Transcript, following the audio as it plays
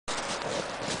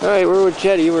Alright, we're with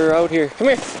Jetty. We're out here. Come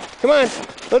here. Come on.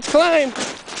 Let's climb.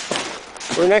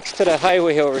 We're next to the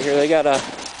highway over here. They got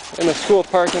in the school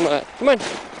parking lot. Come on.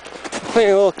 Playing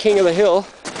a little King of the Hill.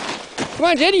 Come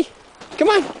on, Jetty. Come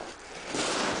on.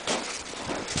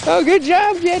 Oh, good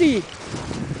job, Jetty.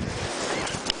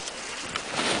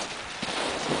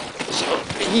 So,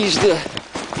 he's the...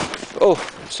 Oh,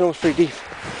 the snow's pretty deep.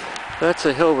 That's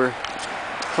a hill we're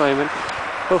climbing.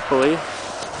 Hopefully.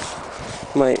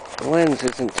 My lens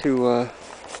isn't too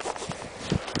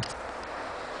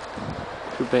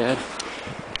bad.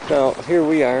 Now, here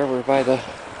we are. We're by the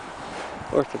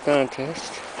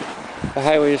orthodontist. The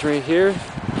highway is right here.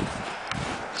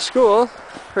 School,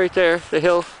 right there. The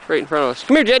hill, right in front of us.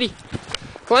 Come here, Jetty.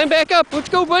 Climb back up. Let's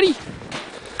go, buddy.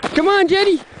 Come on,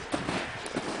 Jetty.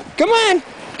 Come on.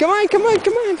 Come on, come on,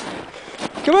 come on.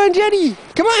 Come on, Jetty.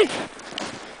 Come on.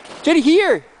 Jetty,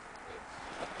 here.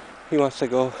 He wants to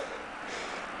go.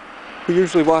 We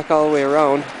usually walk all the way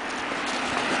around.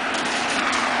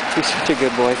 He's such a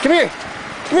good boy. Come here.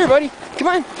 Come here, buddy. Come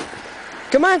on.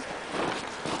 Come on.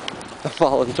 I'm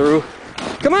falling through.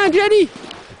 Come on, Jetty.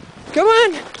 Come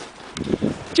on.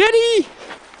 Jetty.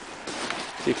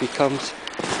 See if he comes.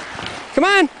 Come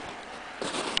on.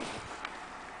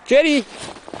 Jetty.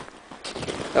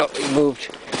 Oh, he moved.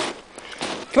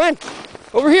 Come on.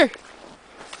 Over here.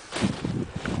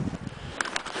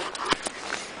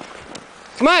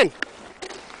 Come on.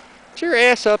 Get your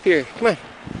ass up here. Come on.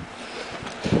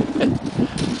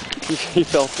 He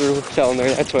fell through down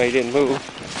there. That's why he didn't move.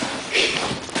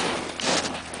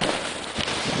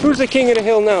 Who's the king of the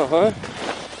hill now, huh?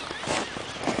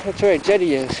 That's right,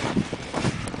 Jetty is.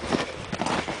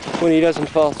 When he doesn't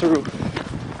fall through.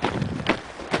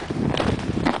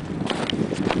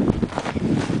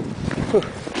 Whew.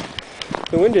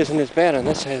 The wind isn't as bad on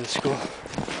this side of the school.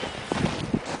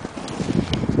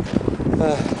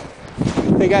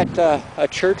 They got a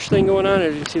church thing going on.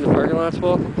 As you see, the parking lot's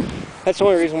full. That's the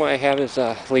only reason why I have his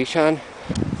leash on.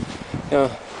 No,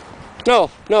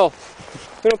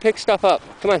 we don't pick stuff up.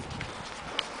 Come on.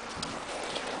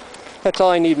 That's all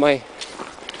I need. My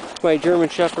German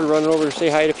Shepherd running over to say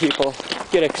hi to people,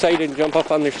 get excited and jump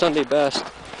up on their Sunday best.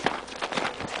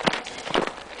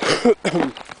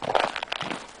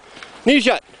 Knee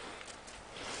shut.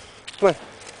 Come on.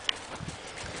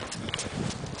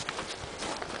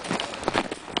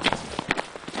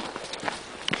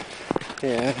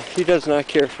 Yeah, he does not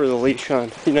care for the leash on.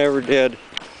 He never did.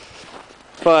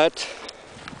 But,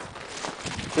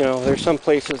 you know, there's some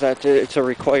places that it's a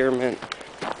requirement.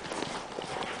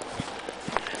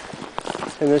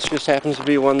 And this just happens to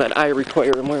be one that I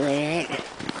require him where I'm at.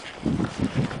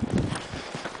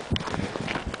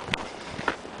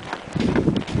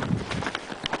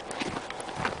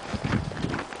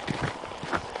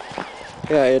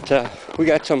 Yeah, we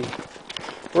got some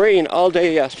rain all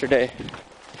day yesterday.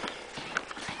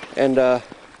 And then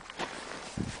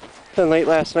late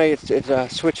last night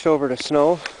it switched over to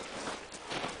snow.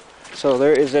 So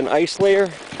there is an ice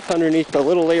layer underneath the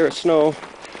little layer of snow.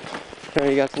 And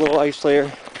you got the little ice layer.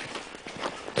 And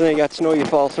then you got snow you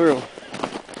fall through.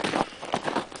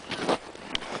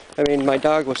 I mean, my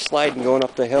dog was sliding going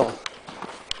up the hill.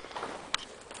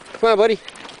 Come on, buddy.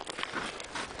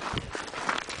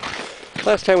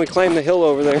 Last time we climbed the hill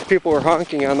over there, people were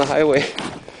honking on the highway.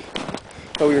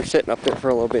 But we were sitting up there for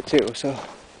a little bit too, so.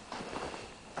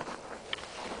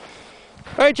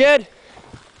 Alright, Jed.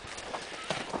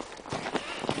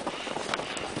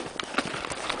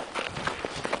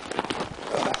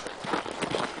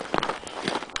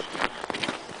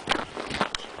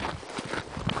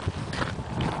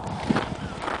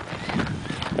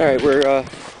 Alright, we're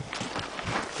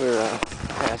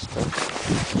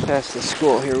past the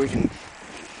school here. We don't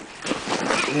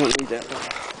need that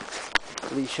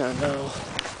leash on now.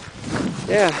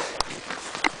 Yeah.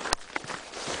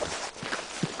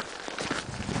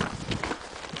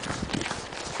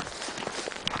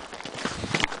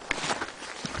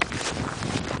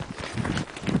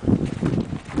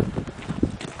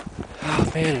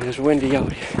 Oh man, it is windy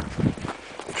out here.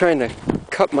 I'm trying to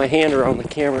cup my hand around the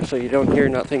camera so you don't hear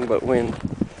nothing but wind.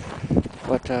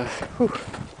 But, whew,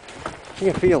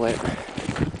 you can feel it.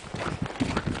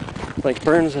 Like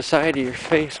burns the side of your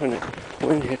face when the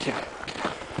wind hits you.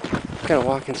 I'm kind of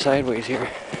walking sideways here.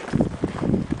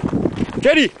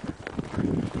 Jetty!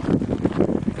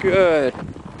 Good.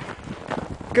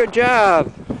 Good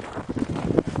job!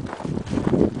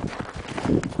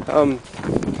 I don't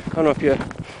know if you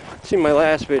seen my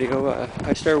last video.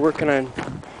 I started working on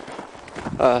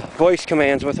voice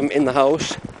commands with them in the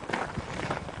house.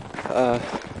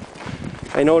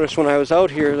 I noticed when I was out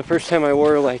here, the first time I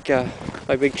wore like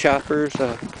my big choppers,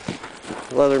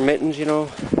 leather mittens, you know,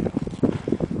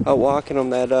 out walking him,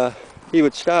 that he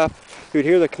would stop. He would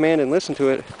hear the command and listen to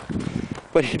it,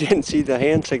 but he didn't see the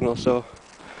hand signal, so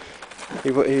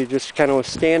he just kind of was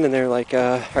standing there like,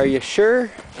 are you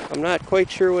sure? I'm not quite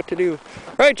sure what to do.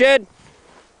 Right, Jed?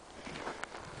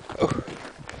 Oh,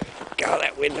 God,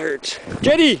 that wind hurts.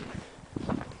 Jeddy!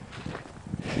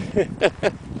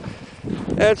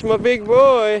 That's my big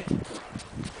boy.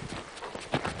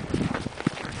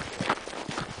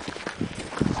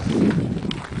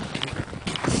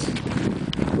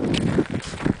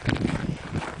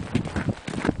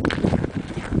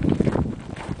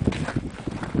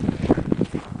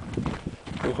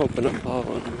 I'm hoping I'm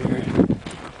following him here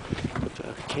with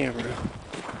the camera.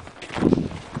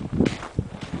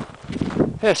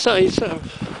 Yeah,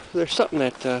 there's something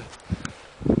that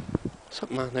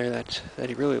something on there that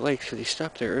he really likes, because he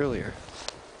stopped there earlier.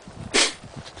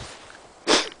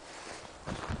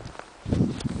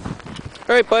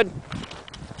 All right, bud.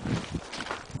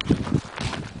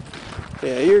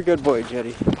 Yeah, you're a good boy,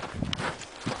 Jeddy.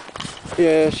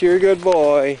 Yes, you're a good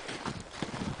boy.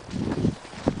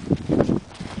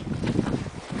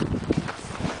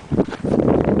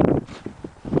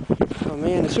 Oh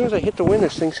man, as soon as I hit the wind,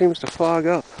 this thing seems to fog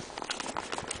up.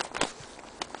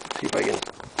 Let's see if I can.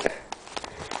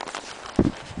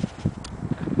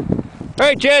 All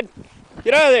right, Jed,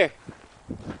 get out of there.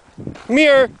 Come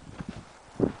here.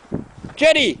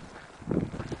 Jeddy.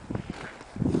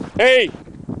 Hey.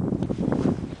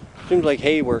 Seems like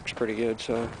hay works pretty good,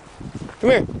 so. Come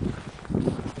here.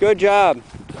 Good job.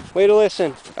 Way to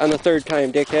listen on the third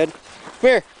time, dickhead. Come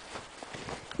here.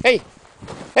 Hey.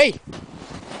 Hey.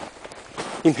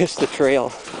 You missed the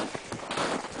trail.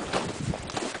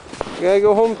 You gotta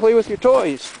go home and play with your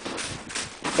toys.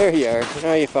 There you are.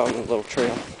 Now you found a little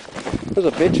trail. There's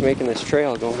a bitch making this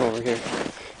trail going over here.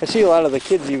 I see a lot of the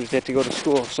kids used it to go to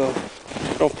school, so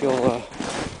I don't feel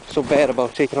so bad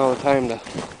about taking all the time to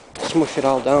smush it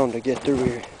all down to get through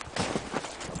here.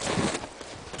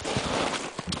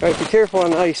 Alright, be careful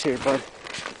on the ice here, bud.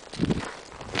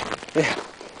 Yeah.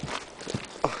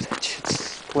 Oh, that shit's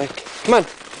slick. Come on.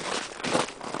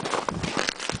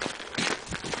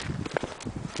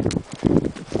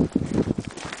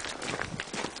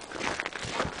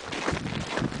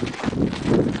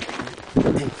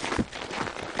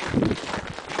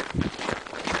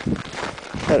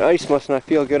 That ice must not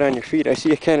feel good on your feet. I see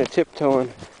you kind of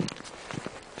tiptoeing.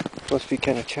 Must be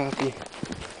kind of choppy.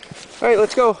 Alright,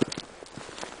 let's go.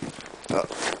 Oh.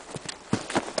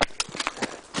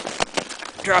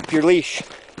 Drop your leash.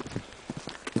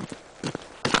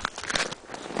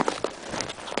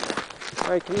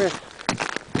 Alright, come here.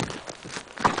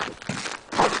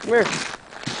 Come here.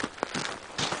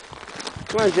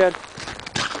 Come on, Jed.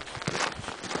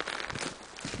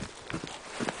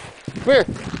 Come here.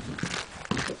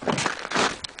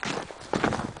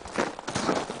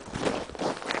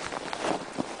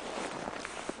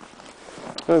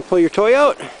 Want to pull your toy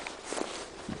out?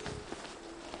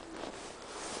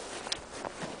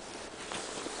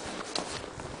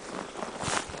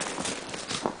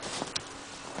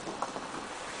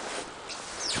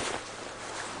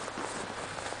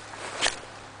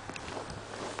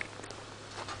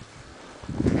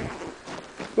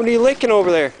 What are you licking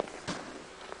over there?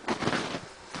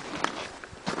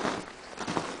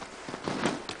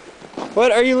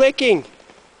 What are you licking?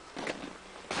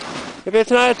 If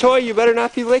it's not a toy, you better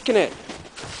not be licking it.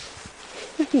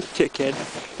 Dickhead.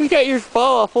 You got your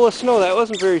ball all full of snow. That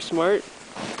wasn't very smart.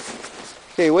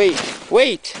 Okay, wait.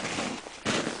 Wait!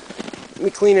 Let me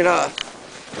clean it off.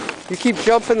 You keep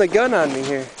jumping the gun on me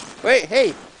here. Wait,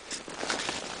 hey!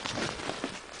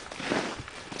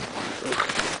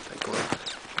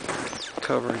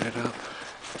 Covering it up.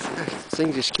 This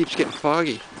thing just keeps getting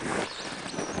foggy.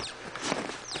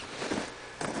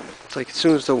 It's like as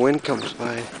soon as the wind comes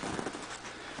by.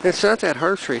 It's not that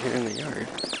harsh right here in the yard.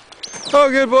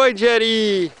 Oh, good boy,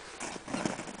 Jeddy!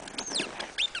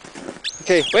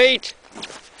 Okay, wait!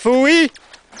 Phooey!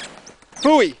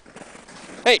 Phooey!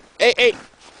 Hey, hey, hey!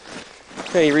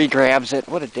 And he re-grabs it.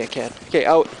 What a dickhead. Okay,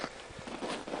 out.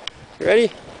 You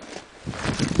ready?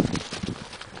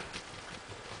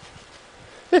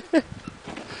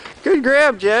 Good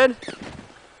grab, Jed!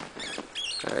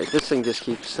 Alright, this thing just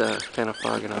keeps kind of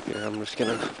fogging up here. I'm just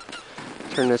gonna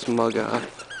turn this mug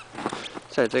off.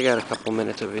 Besides, I got a couple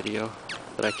minutes of video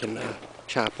that I can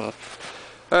chop up.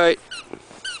 Alright.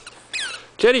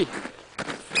 Jeddy!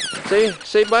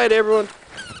 Say bye to everyone.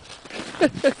 He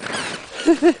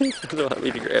doesn't want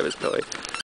me to grab his toy.